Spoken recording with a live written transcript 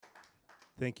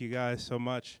Thank you guys so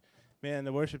much. Man,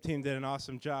 the worship team did an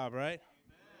awesome job, right?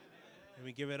 And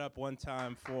we give it up one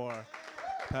time for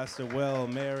Pastor Will,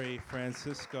 Mary,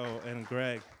 Francisco, and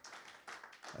Greg.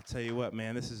 I'll tell you what,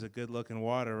 man, this is a good-looking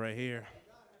water right here.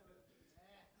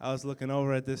 I was looking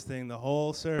over at this thing the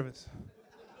whole service.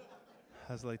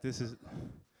 I was like, this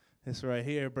right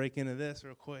here, break into this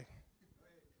real quick.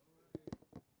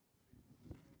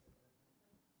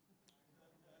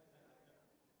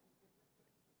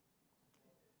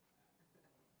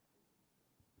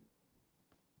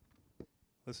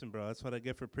 Listen, bro, that's what I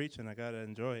get for preaching. I got to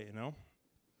enjoy it, you know?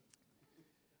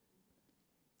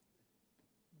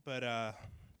 But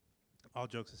all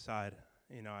jokes aside,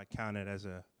 you know, I count it as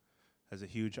a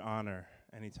huge honor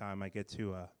anytime I get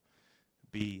to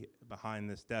be behind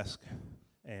this desk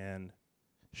and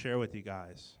share with you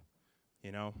guys,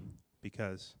 you know,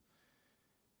 because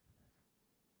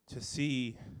to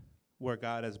see where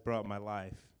God has brought my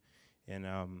life in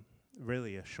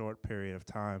really a short period of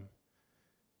time,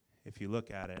 if you look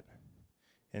at it,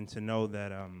 and to know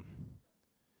that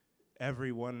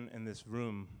everyone in this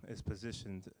room is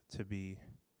positioned to be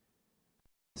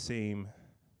the same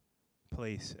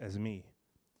place as me,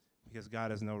 because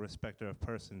God is no respecter of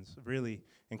persons, really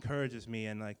encourages me.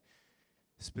 And like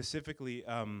specifically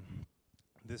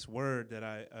this word that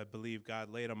I believe God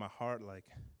laid on my heart, like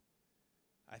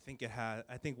I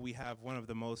think we have one of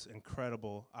the most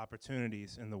incredible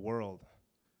opportunities in the world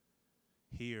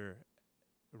here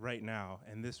right now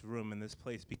in this room, in this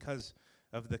place, because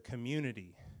of the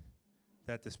community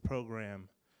that this program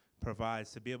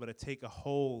provides, to be able to take a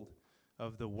hold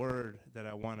of the word that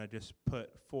I want to just put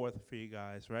forth for you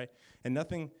guys, right? And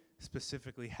nothing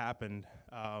specifically happened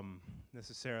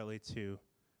necessarily to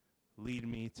lead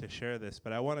me to share this,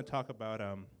 but I want to talk about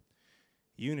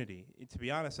unity. To be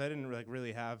honest, I didn't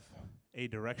really have a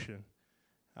direction.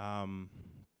 I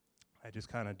just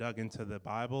kind of dug into the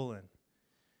Bible, and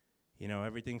you know,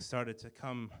 everything started to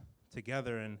come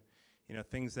together, and you know,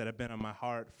 things that have been on my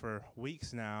heart for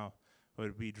weeks now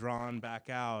would be drawn back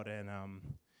out and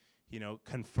you know,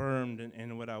 confirmed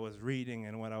in what I was reading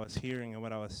and what I was hearing and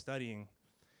what I was studying.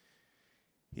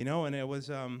 You know, and it was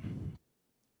that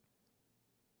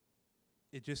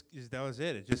was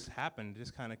it. It just happened. It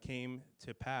just kind of came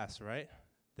to pass, right?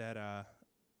 That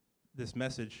this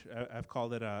message, I've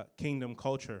called it kingdom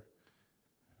culture,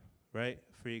 right?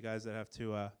 For you guys that have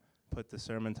to put the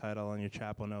sermon title on your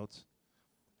chapel notes.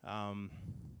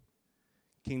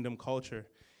 Kingdom culture.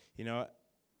 You know,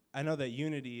 I know that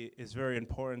unity is very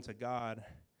important to God,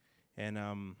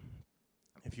 and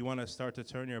if you want to start to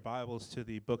turn your Bibles to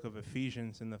the book of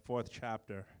Ephesians in the 4th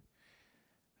chapter,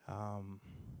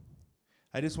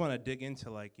 I just want to dig into,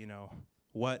 like, you know,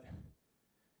 what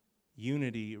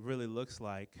unity really looks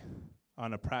like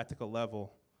on a practical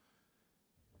level,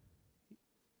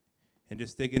 and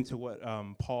just dig into what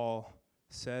Paul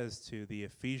says to the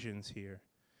Ephesians here.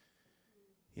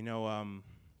 You know,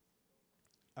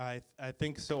 I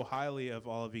think so highly of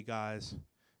all of you guys,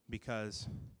 because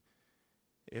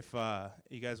if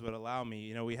you guys would allow me,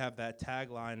 you know, we have that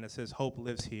tagline that says, "Hope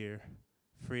lives here,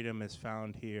 freedom is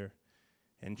found here,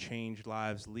 and changed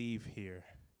lives leave here."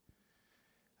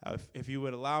 If you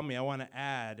would allow me, I want to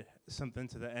add something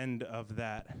to the end of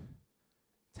that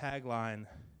tagline: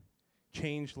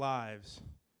 changed lives,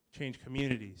 changed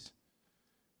communities,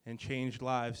 and changed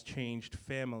lives, changed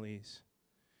families,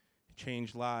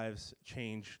 changed lives,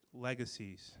 changed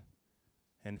legacies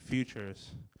and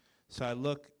futures. So I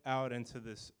look out into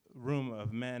this room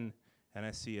of men, and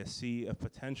I see a sea of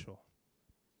potential.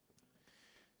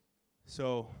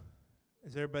 So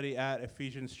is everybody at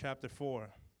Ephesians chapter 4?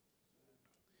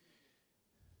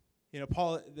 You know,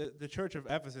 Paul, the church of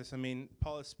Ephesus, I mean,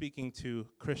 Paul is speaking to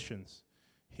Christians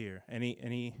here, and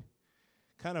he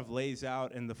kind of lays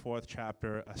out in the 4th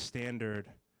chapter a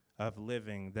standard of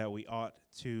living that we ought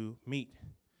to meet,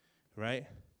 right?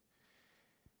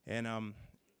 And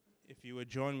if you would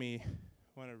join me,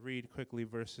 I want to read quickly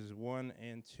verses 1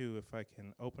 and 2, if I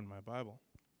can open my Bible.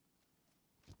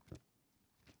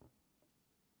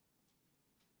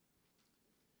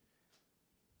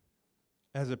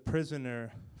 As a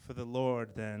prisoner for the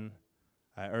Lord, then,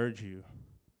 I urge you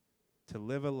to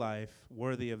live a life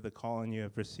worthy of the calling you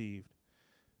have received.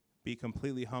 Be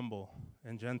completely humble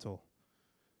and gentle.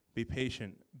 Be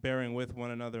patient, bearing with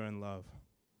one another in love.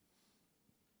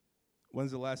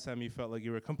 When's the last time you felt like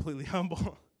you were completely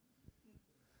humble?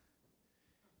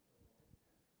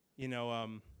 You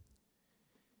know,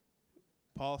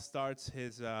 Paul starts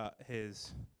his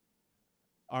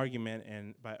argument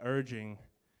and by urging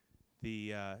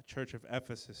the church of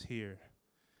Ephesus here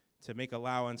to make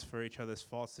allowance for each other's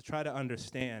faults, to try to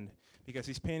understand, because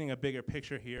he's painting a bigger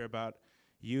picture here about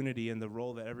unity and the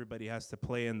role that everybody has to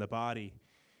play in the body.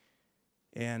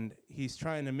 And he's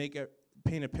trying to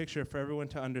paint a picture for everyone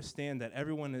to understand that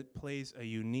everyone plays a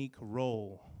unique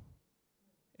role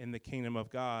in the kingdom of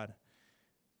God,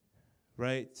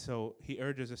 right? So he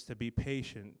urges us to be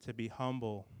patient, to be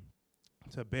humble,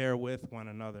 to bear with one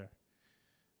another,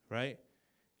 right?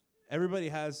 Everybody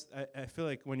has, I feel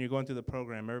like when you're going through the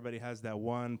program, everybody has that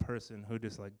one person who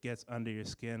just like gets under your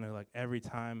skin, or like every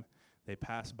time they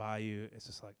pass by you, it's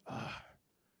just like,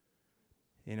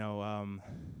 you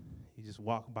just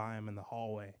walk by them in the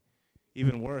hallway.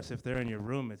 Even worse, if they're in your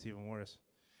room, it's even worse.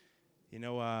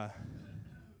 I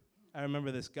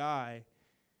remember this guy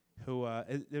who,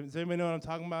 does anybody know what I'm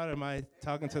talking about? Am I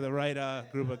talking to the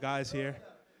right group of guys here?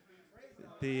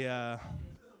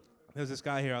 There's this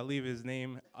guy here, I'll leave his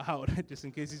name out just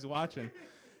in case he's watching.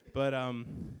 But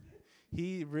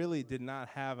he really did not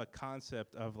have a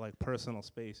concept of like personal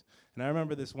space. And I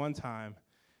remember this one time,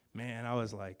 man, I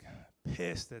was like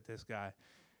pissed at this guy.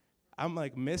 I'm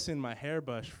like missing my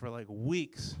hairbrush for like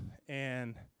weeks.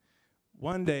 And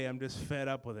one day I'm just fed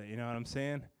up with it, you know what I'm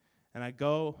saying? And I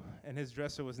go, and his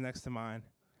dresser was next to mine.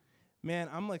 Man,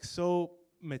 I'm like so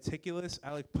meticulous.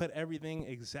 I like put everything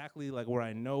exactly like where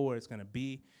I know where it's gonna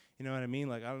be. You know what I mean?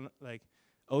 Like I don't like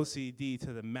OCD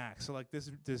to the max. So like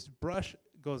this brush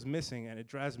goes missing, and it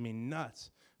drives me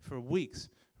nuts for weeks,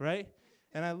 right?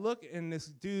 And I look in this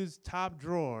dude's top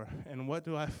drawer, and what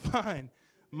do I find?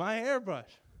 My hairbrush.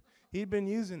 He'd been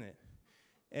using it,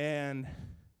 and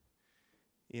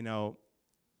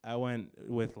I went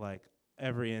with like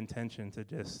every intention to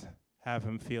just have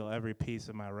him feel every piece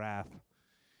of my wrath.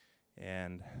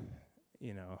 And,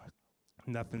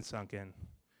 nothing sunk in.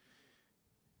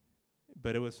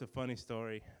 But it was a funny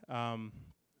story. A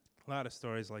lot of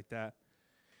stories like that.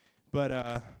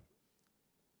 But,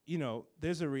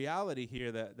 there's a reality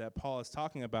here that Paul is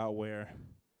talking about where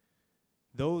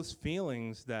those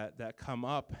feelings that come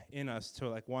up in us to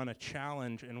like want to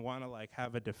challenge and want to like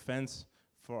have a defense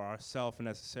for ourselves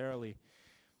necessarily,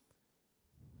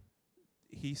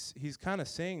 he's kind of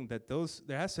saying that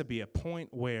there has to be a point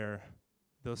where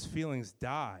those feelings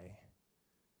die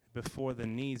before the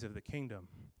needs of the kingdom,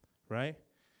 right?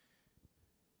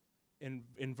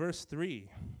 In verse 3,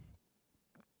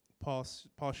 Paul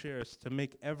shares to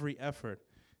make every effort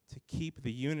to keep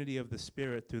the unity of the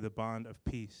Spirit through the bond of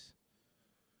peace.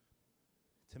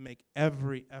 To make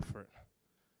every effort,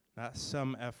 not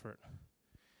some effort.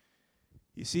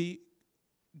 You see,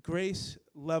 grace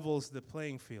levels the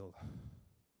playing field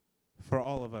for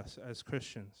all of us as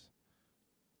Christians.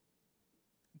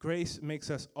 Grace makes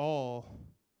us all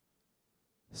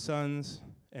sons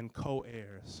and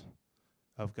co-heirs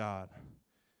of God,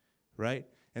 right?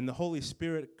 And the Holy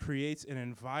Spirit creates an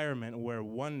environment where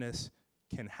oneness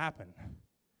can happen,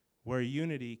 where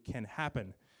unity can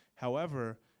happen.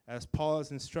 However, as Paul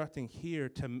is instructing here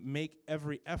to make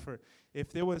every effort,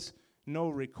 if there was no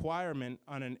requirement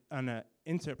on an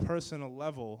interpersonal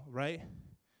level, right,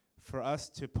 for us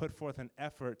to put forth an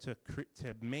effort to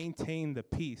maintain the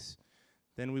peace,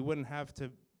 then we wouldn't have to.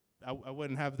 I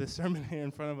wouldn't have this sermon here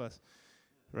in front of us,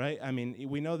 right? I mean,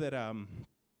 we know that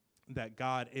that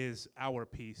God is our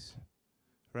peace,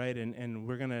 right? And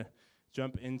we're gonna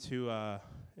jump into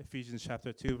Ephesians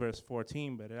chapter 2, verse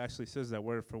 14, but it actually says that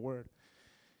word for word.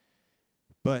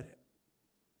 But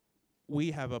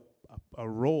we have a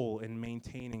role in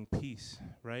maintaining peace,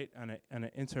 right, on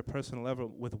an interpersonal level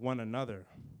with one another,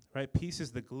 right? Peace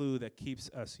is the glue that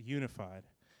keeps us unified.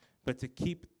 But to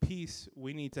keep peace,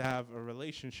 we need to have a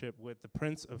relationship with the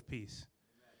Prince of Peace,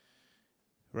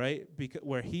 right?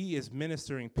 Where he is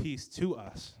ministering peace to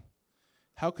us.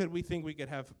 How could we think we could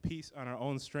have peace on our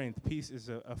own strength? Peace is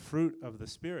a fruit of the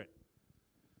Spirit.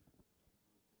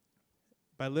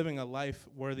 By living a life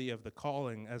worthy of the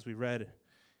calling, as we read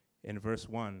in verse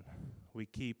 1, we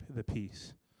keep the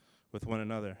peace with one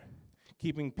another.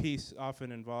 Keeping peace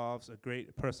often involves a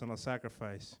great personal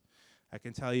sacrifice. I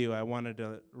can tell you I wanted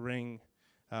to wring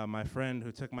my friend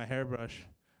who took my hairbrush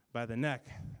by the neck,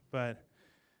 but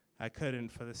I couldn't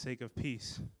for the sake of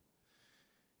peace.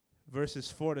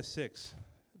 Verses 4 to 6,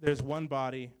 there's one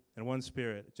body and one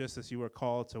Spirit, just as you were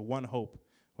called to one hope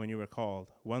when you were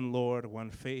called, one Lord, one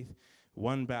faith,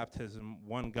 one baptism,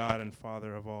 one God and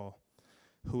Father of all,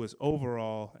 who is over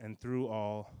all and through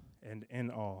all and in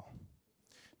all.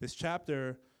 This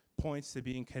chapter points to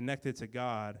being connected to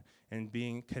God and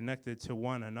being connected to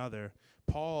one another.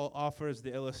 Paul offers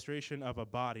the illustration of a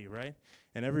body, right?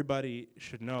 And everybody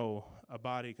should know a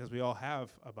body because we all have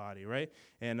a body, right?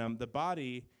 And the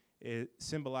body, it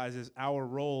symbolizes our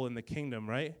role in the kingdom,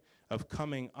 right? of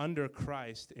coming under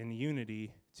Christ in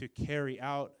unity to carry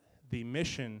out the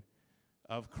mission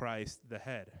of Christ, the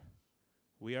head.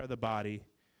 We are the body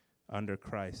under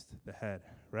Christ, the head,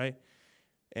 right?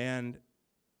 And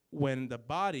when the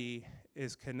body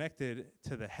is connected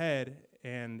to the head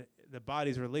and the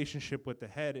body's relationship with the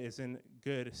head is in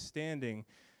good standing,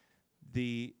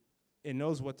 it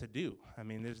knows what to do. I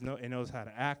mean, it knows how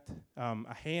to act.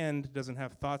 A hand doesn't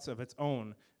have thoughts of its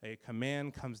own. A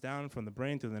command comes down from the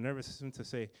brain to the nervous system to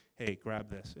say, hey, grab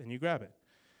this, and you grab it,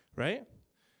 right?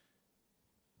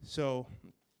 So,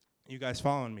 you guys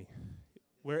following me?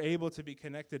 We're able to be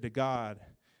connected to God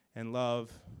and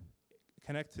love,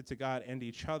 connected to God and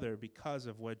each other because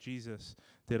of what Jesus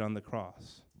did on the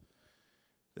cross.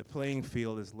 The playing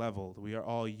field is leveled. We are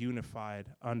all unified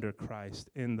under Christ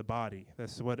in the body.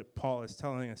 That's what Paul is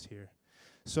telling us here.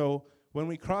 So when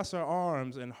we cross our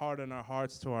arms and harden our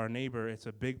hearts to our neighbor, it's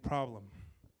a big problem.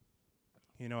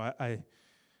 You know,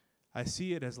 I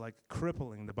see it as like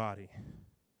crippling the body.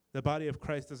 The body of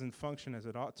Christ doesn't function as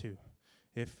it ought to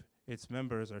if its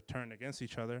members are turned against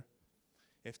each other.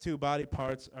 If two body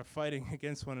parts are fighting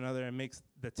against one another, it makes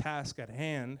the task at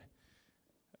hand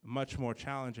much more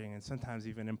challenging and sometimes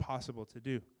even impossible to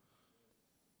do.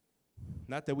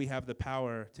 Not that we have the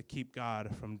power to keep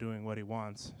God from doing what he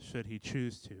wants, should he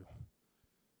choose to.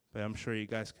 But I'm sure you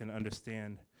guys can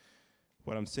understand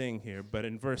what I'm saying here. But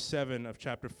in verse 7 of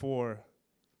chapter 4,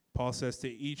 Paul says to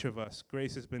each of us,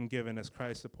 grace has been given as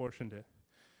Christ apportioned it.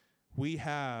 We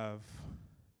have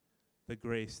the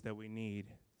grace that we need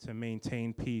to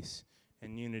maintain peace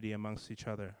and unity amongst each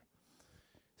other.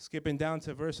 Skipping down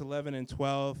to verse 11 and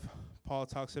 12, Paul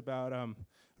talks about,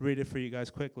 read it for you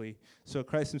guys quickly. So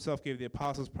Christ himself gave the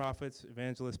apostles, prophets,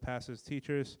 evangelists, pastors,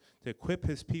 teachers to equip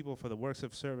his people for the works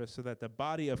of service so that the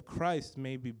body of Christ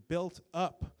may be built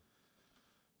up,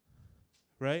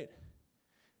 right?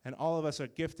 And all of us are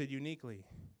gifted uniquely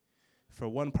for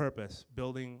one purpose,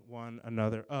 building one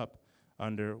another up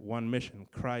under one mission,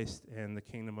 Christ and the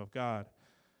kingdom of God.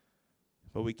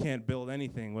 But we can't build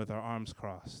anything with our arms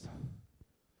crossed.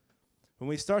 When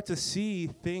we start to see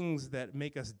things that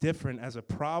make us different as a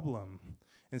problem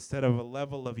instead of a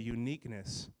level of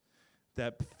uniqueness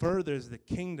that furthers the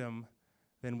kingdom,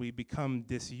 then we become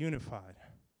disunified.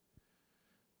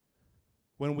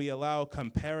 When we allow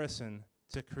comparison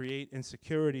to create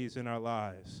insecurities in our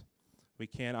lives, we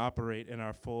can't operate in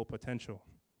our full potential.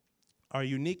 Our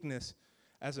uniqueness,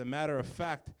 as a matter of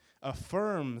fact,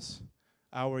 affirms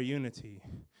our unity.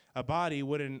 A body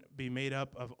wouldn't be made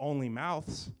up of only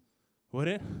mouths, would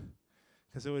it?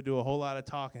 Because it would do a whole lot of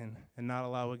talking and not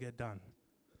allow it to get done.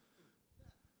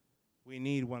 We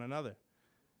need one another.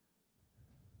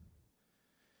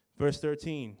 Verse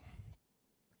 13.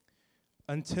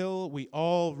 Until we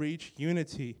all reach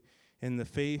unity in the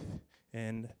faith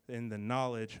and in the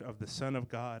knowledge of the Son of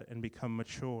God and become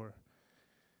mature,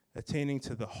 attaining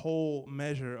to the whole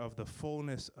measure of the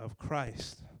fullness of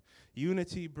Christ.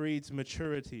 Unity breeds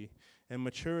maturity, and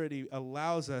maturity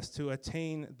allows us to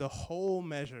attain the whole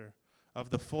measure of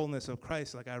the fullness of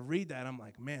Christ. Like I read that, I'm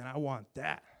like, man, I want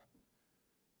that.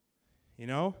 You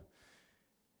know?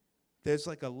 There's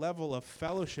like a level of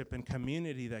fellowship and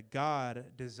community that God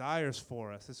desires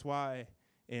for us. That's why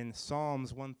in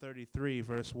Psalms 133,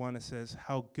 verse 1, it says,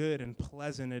 how good and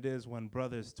pleasant it is when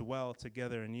brothers dwell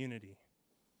together in unity.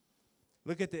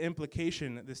 Look at the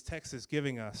implication that this text is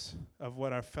giving us of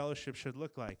what our fellowship should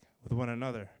look like with one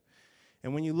another.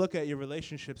 And when you look at your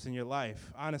relationships in your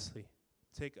life, honestly,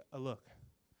 take a look.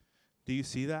 Do you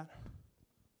see that?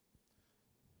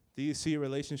 Do you see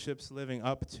relationships living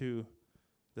up to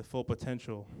the full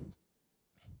potential?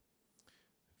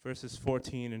 Verses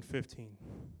 14 and 15.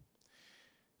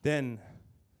 Then,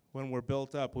 when we're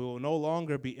built up, we will no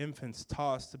longer be infants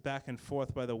tossed back and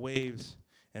forth by the waves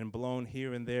and blown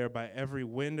here and there by every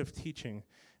wind of teaching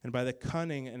and by the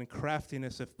cunning and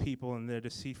craftiness of people and their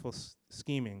deceitful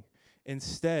scheming.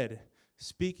 Instead,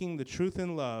 speaking the truth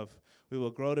in love, we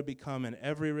will grow to become in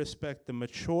every respect the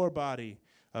mature body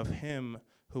of him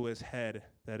who is head,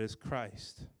 that is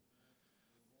Christ.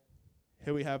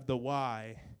 Here we have the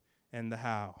why and the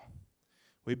how.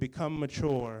 We become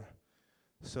mature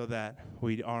so that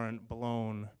we aren't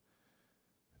blown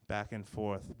back and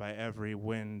forth by every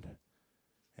wind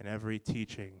and every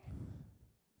teaching.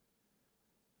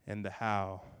 And the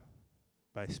how,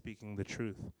 by speaking the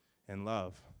truth in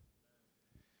love.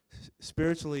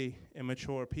 Spiritually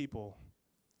immature people,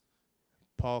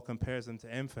 Paul compares them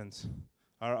to infants,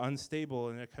 are unstable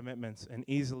in their commitments and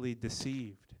easily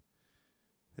deceived.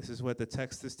 This is what the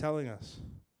text is telling us.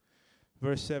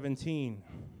 Verse 17.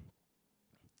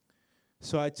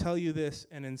 So I tell you this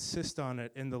and insist on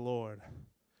it in the Lord,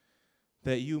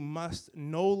 that you must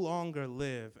no longer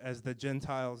live as the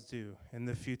Gentiles do in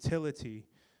the futility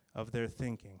of their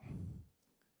thinking.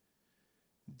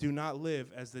 Do not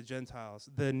live as the Gentiles.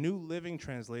 The New Living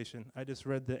Translation, I just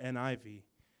read the NIV.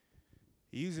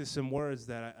 It uses some words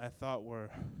that I thought were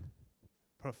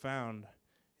profound.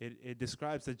 It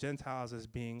describes the Gentiles as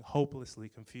being hopelessly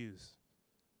confused.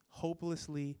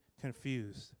 Hopelessly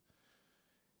confused.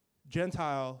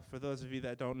 Gentile, for those of you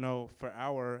that don't know, for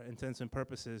our intents and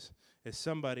purposes, is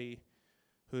somebody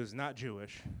who is not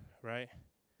Jewish, right?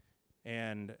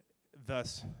 And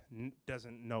thus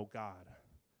doesn't know God,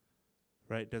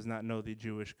 right? Does not know the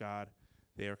Jewish God.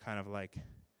 They are kind of like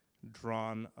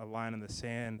drawn a line in the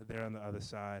sand. They're on the other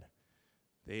side.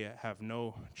 They have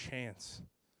no chance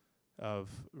of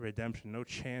redemption, no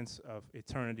chance of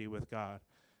eternity with God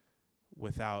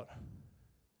without,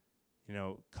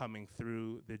 coming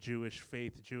through the Jewish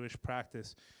faith, Jewish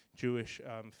practice, Jewish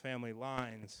family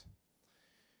lines,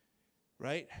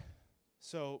 right?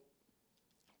 So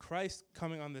Christ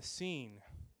coming on the scene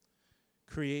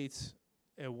creates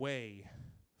a way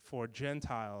for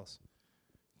Gentiles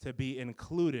to be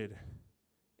included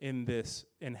in this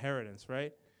inheritance,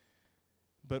 right?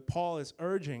 But Paul is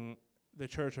urging the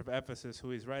church of Ephesus,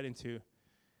 who he's writing to,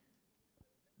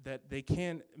 that they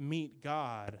can't meet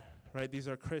God, right? These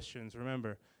are Christians,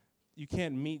 remember. You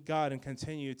can't meet God and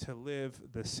continue to live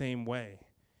the same way.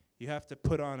 You have to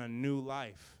put on a new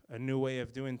life, a new way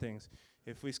of doing things.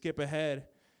 If we skip ahead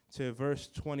to verse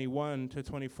 21 to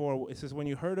 24, it says, when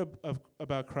you heard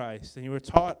about Christ and you were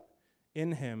taught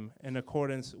in him in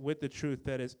accordance with the truth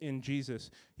that is in Jesus,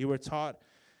 you were taught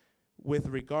with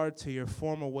regard to your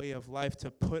former way of life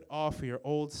to put off your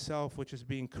old self, which is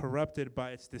being corrupted by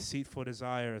its deceitful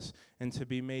desires, and to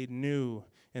be made new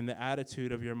in the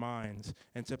attitude of your minds,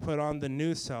 and to put on the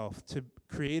new self,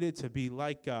 created to be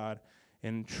like God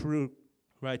in true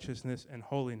righteousness and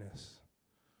holiness.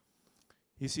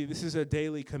 You see, this is a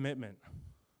daily commitment.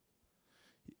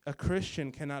 A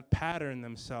Christian cannot pattern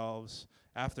themselves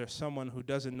after someone who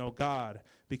doesn't know God,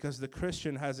 because the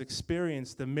Christian has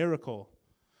experienced the miracle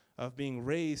of being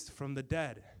raised from the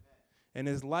dead. And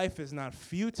his life is not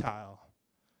futile,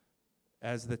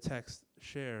 as the text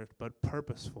shared, but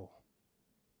purposeful.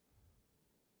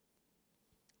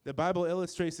 The Bible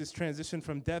illustrates this transition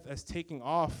from death as taking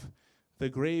off the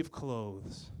grave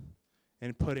clothes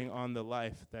and putting on the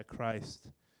life that Christ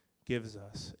gives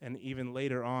us. And even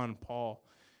later on, Paul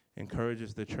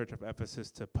encourages the church of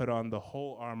Ephesus to put on the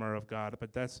whole armor of God,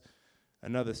 but that's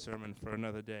another sermon for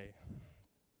another day.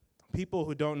 People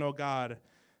who don't know God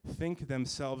think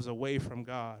themselves away from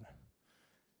God,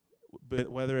 but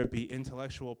whether it be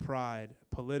intellectual pride,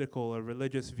 political or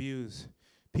religious views.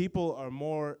 People are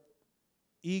more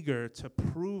eager to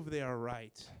prove they are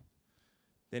right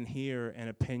than hear an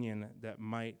opinion that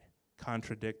might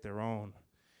contradict their own.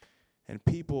 And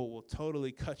people will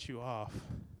totally cut you off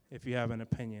if you have an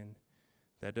opinion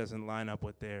that doesn't line up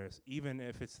with theirs, even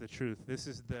if it's the truth. This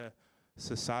is the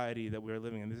society that we're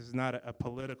living in. This is not a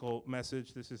political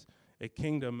message. This is a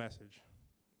kingdom message.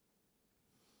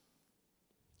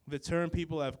 The term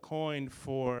people have coined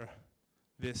for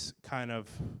this kind of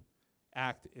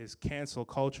act is cancel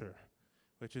culture,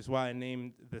 which is why I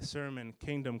named the sermon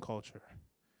Kingdom Culture.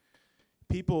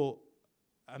 People,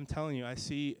 I'm telling you, I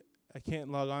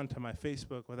can't log on to my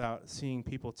Facebook without seeing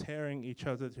people tearing each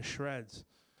other to shreds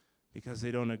because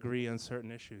they don't agree on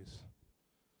certain issues.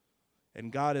 And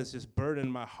God has just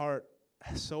burdened my heart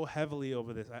so heavily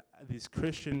over this. These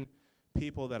Christian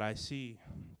people that I see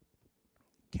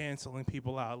canceling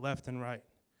people out left and right,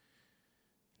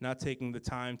 not taking the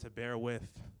time to bear with,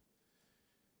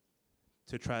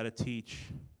 to try to teach.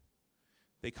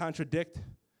 They contradict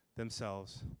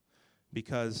themselves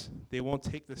because they won't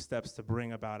take the steps to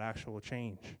bring about actual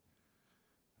change,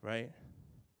 right?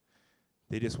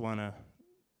 They just want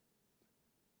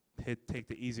to take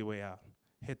the easy way out.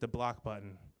 Hit the block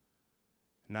button,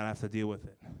 not have to deal with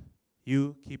it.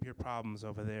 You keep your problems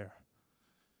over there.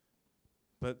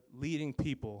 But leading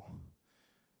people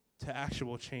to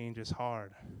actual change is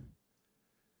hard.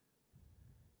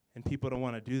 And people don't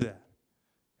want to do that.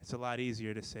 It's a lot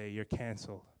easier to say, you're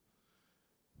canceled.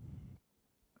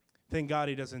 Thank God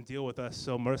he doesn't deal with us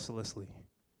so mercilessly.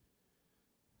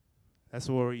 That's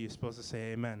where you're supposed to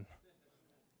say amen.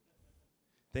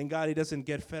 Thank God he doesn't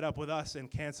get fed up with us and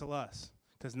cancel us,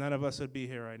 because none of us would be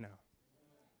here right now.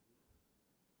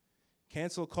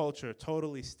 Cancel culture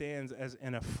totally stands as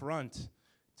an affront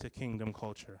to kingdom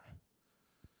culture.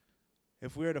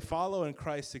 If we are to follow in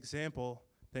Christ's example,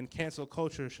 then cancel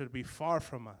culture should be far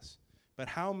from us. But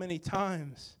how many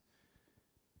times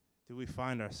do we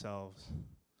find ourselves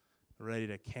ready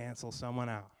to cancel someone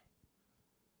out?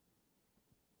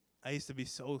 I used to be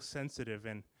so sensitive,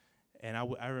 and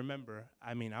I remember,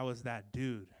 I was that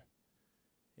dude.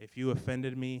 If you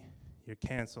offended me, you're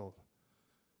canceled.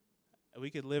 We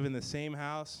could live in the same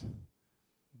house,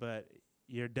 but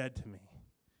you're dead to me.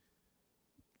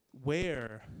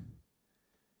 Where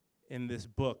in this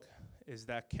book is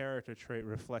that character trait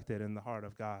reflected in the heart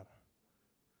of God?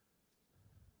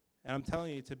 And I'm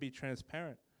telling you to be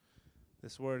transparent.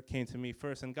 This word came to me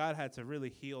first, and God had to really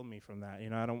heal me from that.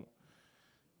 I don't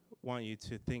want you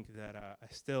to think that I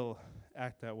still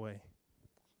act that way.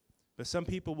 But some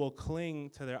people will cling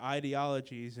to their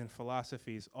ideologies and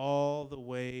philosophies all the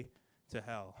way to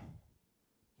hell,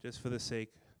 just for the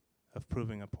sake of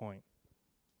proving a point.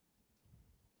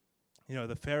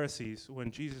 The Pharisees,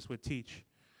 when Jesus would teach,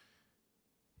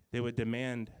 they would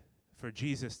demand for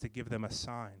Jesus to give them a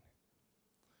sign.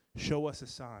 Show us a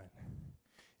sign.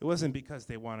 It wasn't because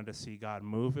they wanted to see God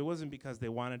move. It wasn't because they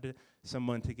wanted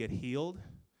someone to get healed,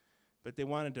 but they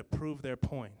wanted to prove their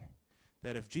point,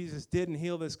 that if Jesus didn't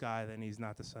heal this guy, then he's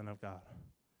not the Son of God.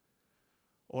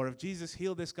 Or if Jesus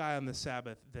healed this guy on the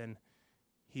Sabbath, then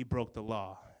he broke the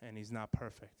law and he's not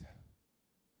perfect,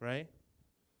 right?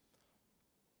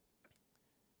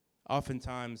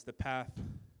 Oftentimes, the path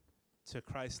to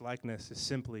Christ-likeness is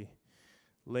simply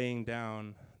laying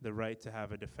down the right to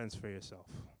have a defense for yourself.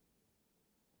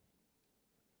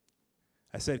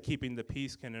 I said keeping the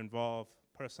peace can involve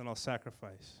personal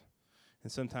sacrifice.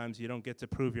 And sometimes you don't get to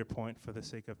prove your point for the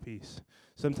sake of peace.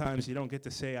 Sometimes you don't get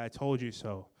to say, I told you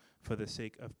so, for the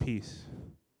sake of peace.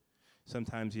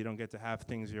 Sometimes you don't get to have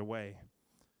things your way.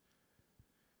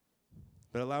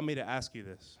 But allow me to ask you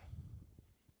this.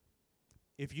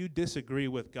 If you disagree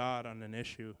with God on an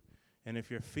issue, and if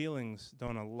your feelings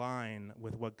don't align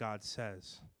with what God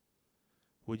says,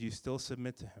 would you still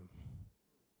submit to him?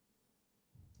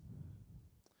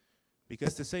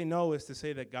 Because to say no is to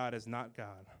say that God is not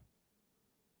God,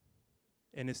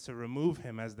 and is to remove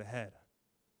him as the head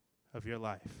of your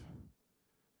life.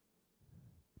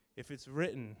 If it's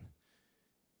written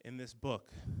in this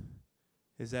book,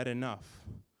 is that enough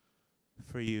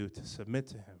for you to submit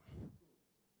to him?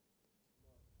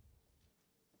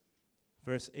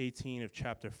 Verse 18 of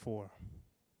chapter 4.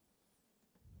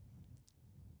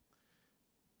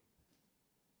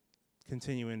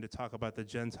 Continuing to talk about the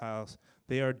Gentiles,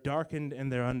 they are darkened in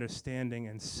their understanding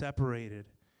and separated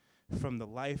from the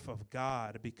life of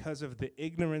God because of the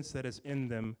ignorance that is in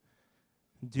them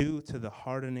due to the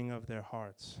hardening of their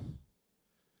hearts.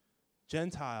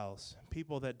 Gentiles,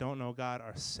 people that don't know God,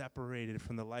 are separated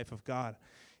from the life of God.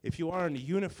 If you aren't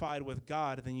unified with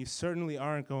God, then you certainly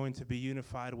aren't going to be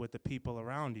unified with the people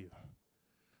around you,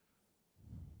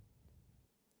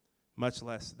 much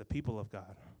less the people of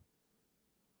God.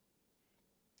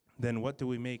 Then what do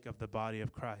we make of the body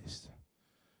of Christ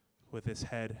with his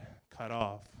head cut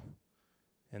off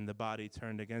and the body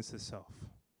turned against itself?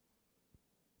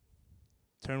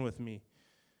 Turn with me,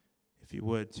 if you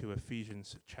would, to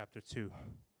Ephesians chapter 2,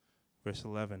 verse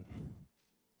 11.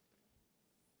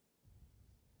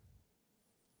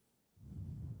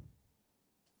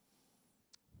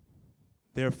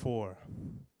 Therefore,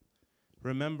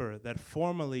 remember that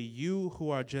formerly you who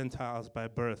are Gentiles by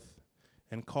birth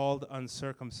and called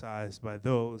uncircumcised by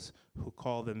those who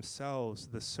call themselves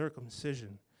the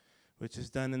circumcision, which is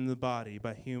done in the body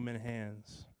by human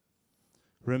hands.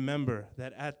 Remember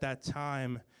that at that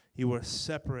time you were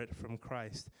separate from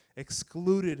Christ,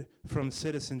 excluded from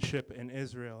citizenship in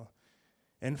Israel,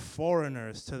 and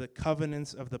foreigners to the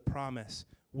covenants of the promise,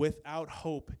 without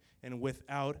hope and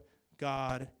without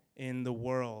God in the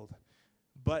world.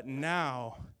 But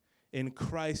now, in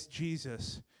Christ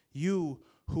Jesus, you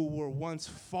who were once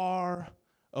far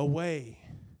away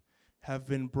have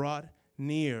been brought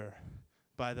near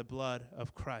by the blood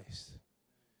of Christ.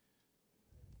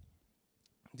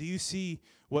 Do you see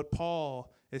what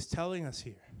Paul is telling us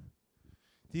here?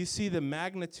 Do you see the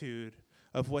magnitude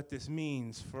of what this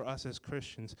means for us as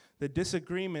Christians? The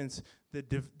disagreements,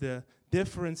 the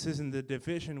differences and the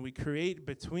division we create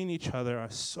between each other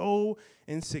are so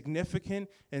insignificant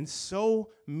and so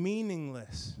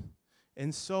meaningless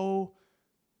and so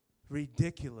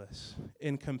ridiculous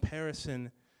in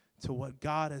comparison to what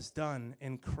God has done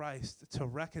in Christ to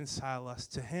reconcile us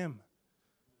to him.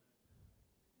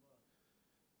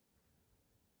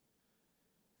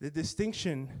 The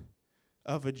distinction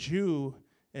of a Jew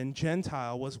and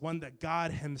Gentile was one that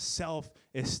God himself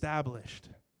established.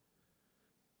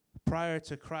 Prior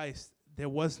to Christ, there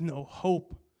was no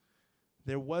hope.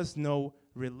 There was no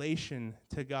relation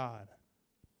to God.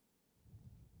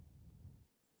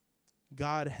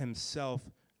 God himself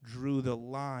drew the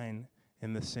line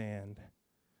in the sand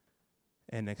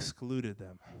and excluded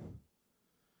them.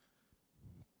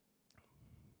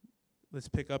 let's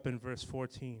pick up in verse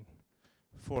 14.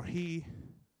 For he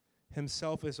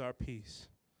himself is our peace,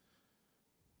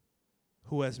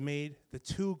 who has made the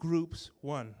two groups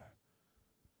one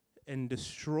and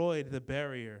destroyed the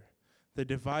barrier, the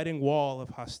dividing wall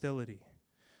of hostility,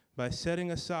 by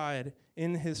setting aside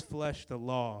in his flesh the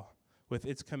law with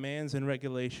its commands and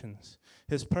regulations.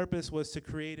 His purpose was to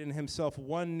create in himself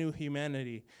one new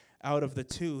humanity out of the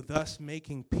two, thus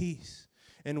making peace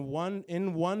in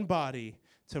one body,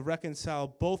 to reconcile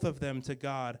both of them to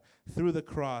God through the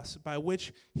cross, by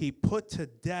which he put to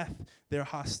death their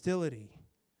hostility.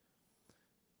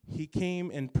 He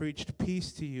came and preached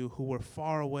peace to you who were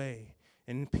far away,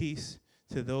 and peace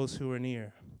to those who are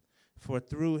near. For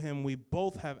through him we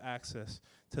both have access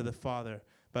to the Father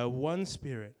by one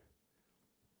Spirit.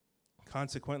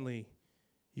 Consequently,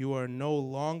 you are no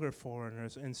longer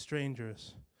foreigners and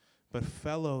strangers, but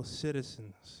fellow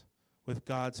citizens with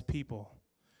God's people,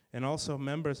 and also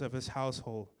members of his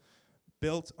household,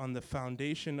 built on the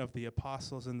foundation of the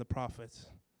apostles and the prophets,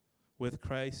 with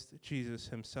Christ Jesus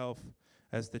himself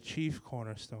as the chief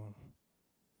cornerstone.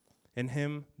 In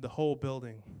him, the whole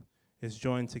building is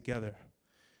joined together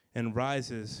and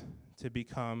rises to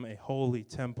become a holy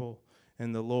temple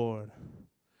in the Lord.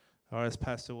 Or as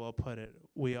Pastor Will put it,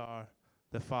 we are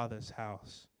the Father's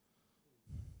house.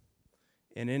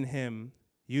 And in him,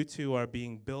 you two are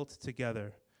being built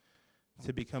together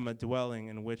to become a dwelling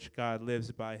in which God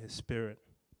lives by his Spirit.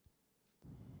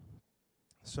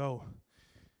 So,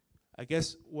 I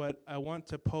guess what I want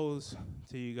to pose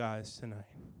to you guys tonight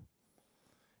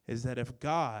is that if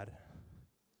God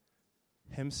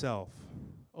himself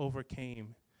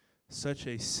overcame such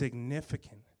a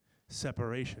significant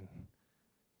separation,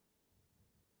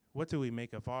 what do we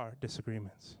make of our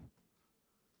disagreements?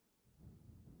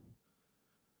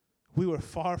 We were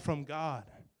far from God,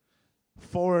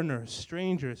 foreigners,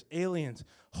 strangers, aliens,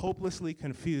 hopelessly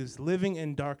confused, living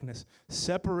in darkness,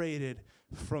 separated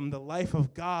from the life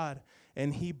of God,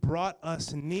 and he brought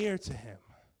us near to him.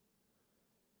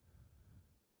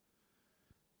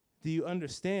 Do you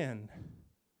understand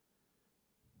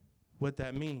what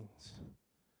that means?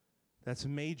 That's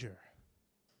major.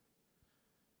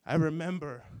 I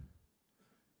remember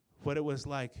what it was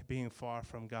like being far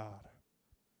from God,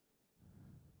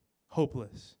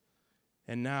 hopeless,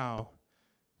 and now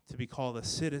to be called a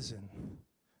citizen,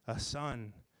 a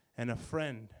son, and a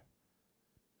friend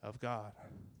of God.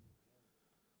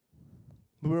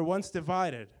 We were once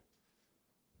divided,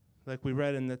 like we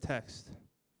read in the text,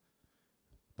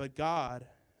 but God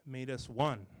made us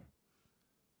one.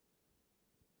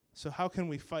 So how can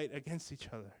we fight against each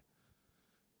other?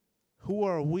 Who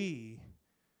are we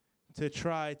to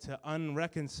try to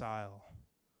unreconcile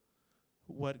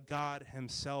what God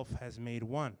himself has made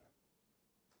one?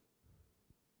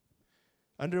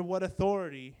 Under what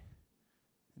authority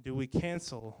do we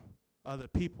cancel other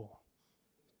people?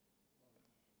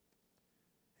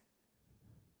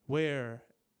 Where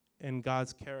in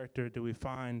God's character do we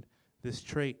find this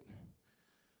trait?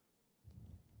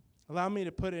 Allow me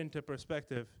to put into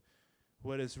perspective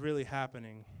what is really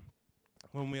happening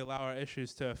when we allow our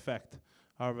issues to affect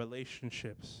our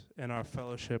relationships and our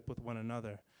fellowship with one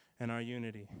another and our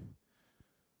unity.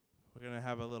 We're going to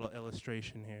have a little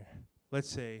illustration here. Let's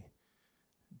say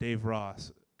Dave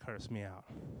Ross cursed me out.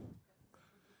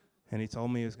 And he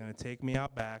told me he was going to take me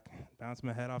out back, bounce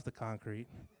my head off the concrete,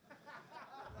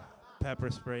 pepper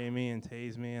spray me and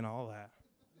tase me and all that.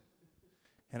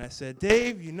 And I said,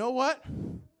 Dave, you know what?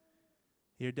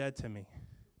 You're dead to me.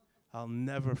 I'll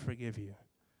never forgive you.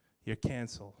 You're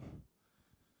canceled.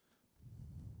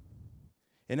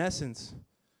 In essence,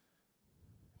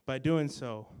 by doing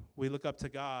so, we look up to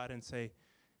God and say,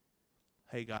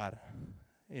 hey, God,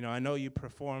 I know you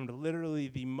performed literally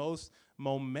the most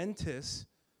momentous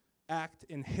act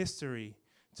in history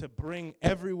to bring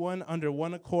everyone under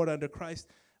one accord under Christ,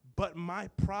 but my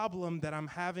problem that I'm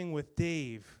having with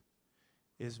Dave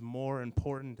is more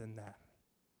important than that.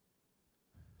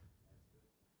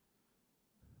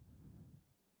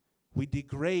 We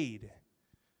degrade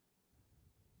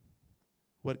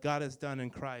what God has done in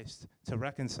Christ to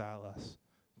reconcile us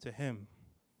to him.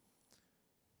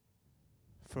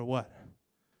 For what?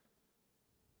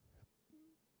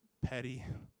 Petty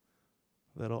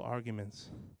little arguments.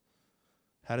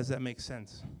 How does that make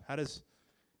sense? How does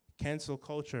cancel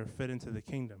culture fit into the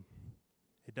kingdom?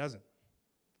 It doesn't.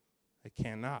 It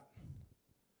cannot.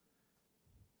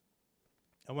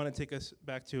 I want to take us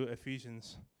back to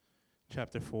Ephesians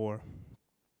chapter 4,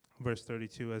 verse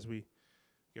 32, as we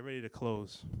get ready to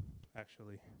close,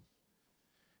 actually.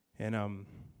 And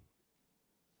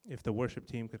if the worship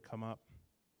team could come up.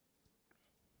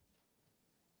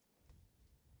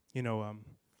 You know,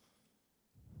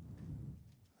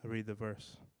 I read the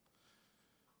verse.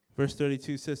 Verse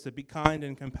 32 says to be kind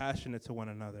and compassionate to one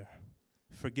another,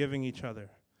 forgiving each other,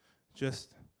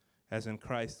 just as in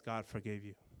Christ God forgave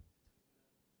you.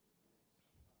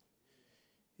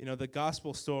 You know, the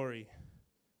gospel story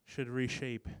should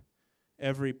reshape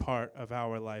every part of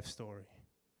our life story,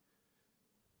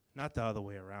 not the other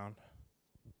way around.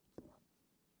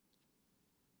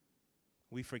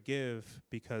 We forgive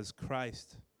because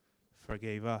Christ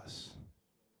forgave us.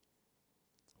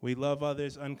 We love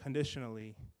others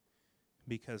unconditionally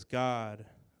because God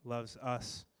loves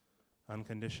us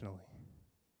unconditionally.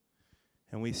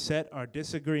 And we set our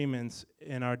disagreements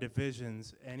and our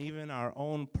divisions and even our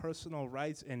own personal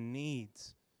rights and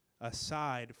needs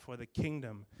aside for the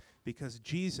kingdom because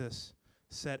Jesus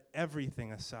set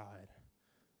everything aside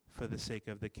for the sake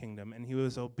of the kingdom. And he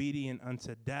was obedient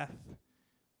unto death,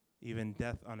 even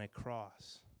death on a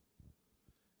cross.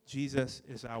 Jesus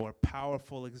is our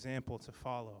powerful example to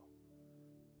follow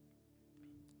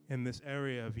in this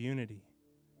area of unity.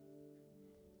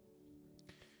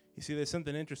 You see, there's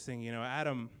something interesting. You know,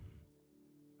 Adam,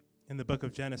 in the book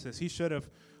of Genesis, he should have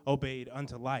obeyed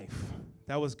unto life.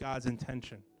 That was God's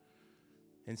intention.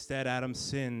 Instead, Adam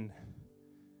sinned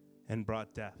and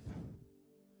brought death.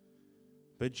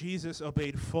 But Jesus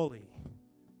obeyed fully,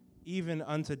 even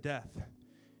unto death.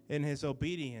 In his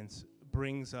obedience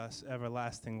brings us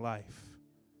everlasting life.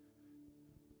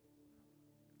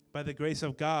 By the grace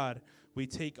of God, we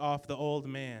take off the old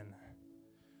man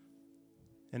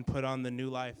and put on the new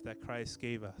life that Christ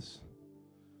gave us.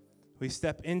 We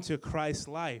step into Christ's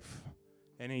life,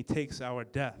 and he takes our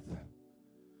death.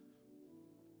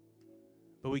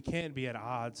 But we can't be at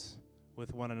odds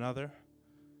with one another,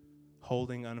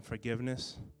 holding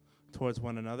unforgiveness towards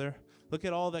one another. Look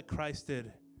at all that Christ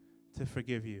did to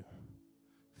forgive you,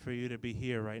 for you to be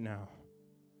here right now.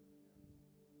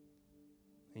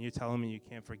 And you're telling me you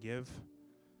can't forgive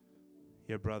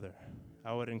your brother.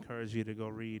 I would encourage you to go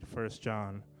read 1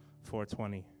 John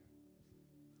 4:20.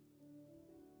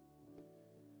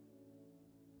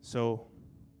 So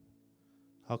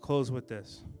I'll close with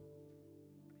this.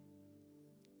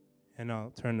 And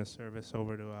I'll turn the service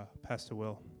over to Pastor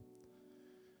Will.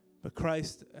 But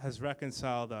Christ has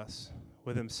reconciled us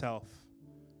with himself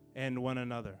and one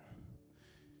another,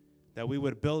 that we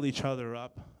would build each other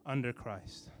up under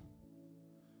Christ.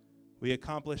 We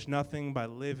accomplish nothing by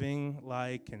living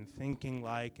like and thinking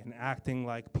like and acting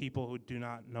like people who do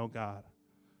not know God.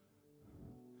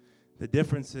 The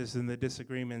differences and the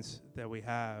disagreements that we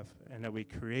have and that we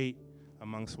create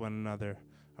amongst one another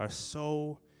are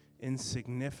so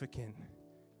insignificant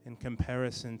in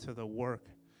comparison to the work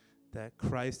that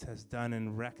Christ has done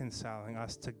in reconciling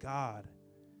us to God.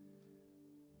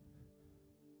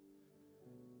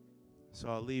 So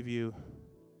I'll leave you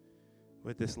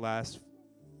with this last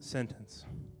sentence.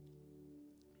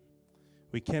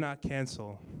 We cannot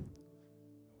cancel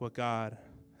what God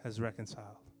has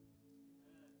reconciled.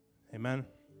 Amen.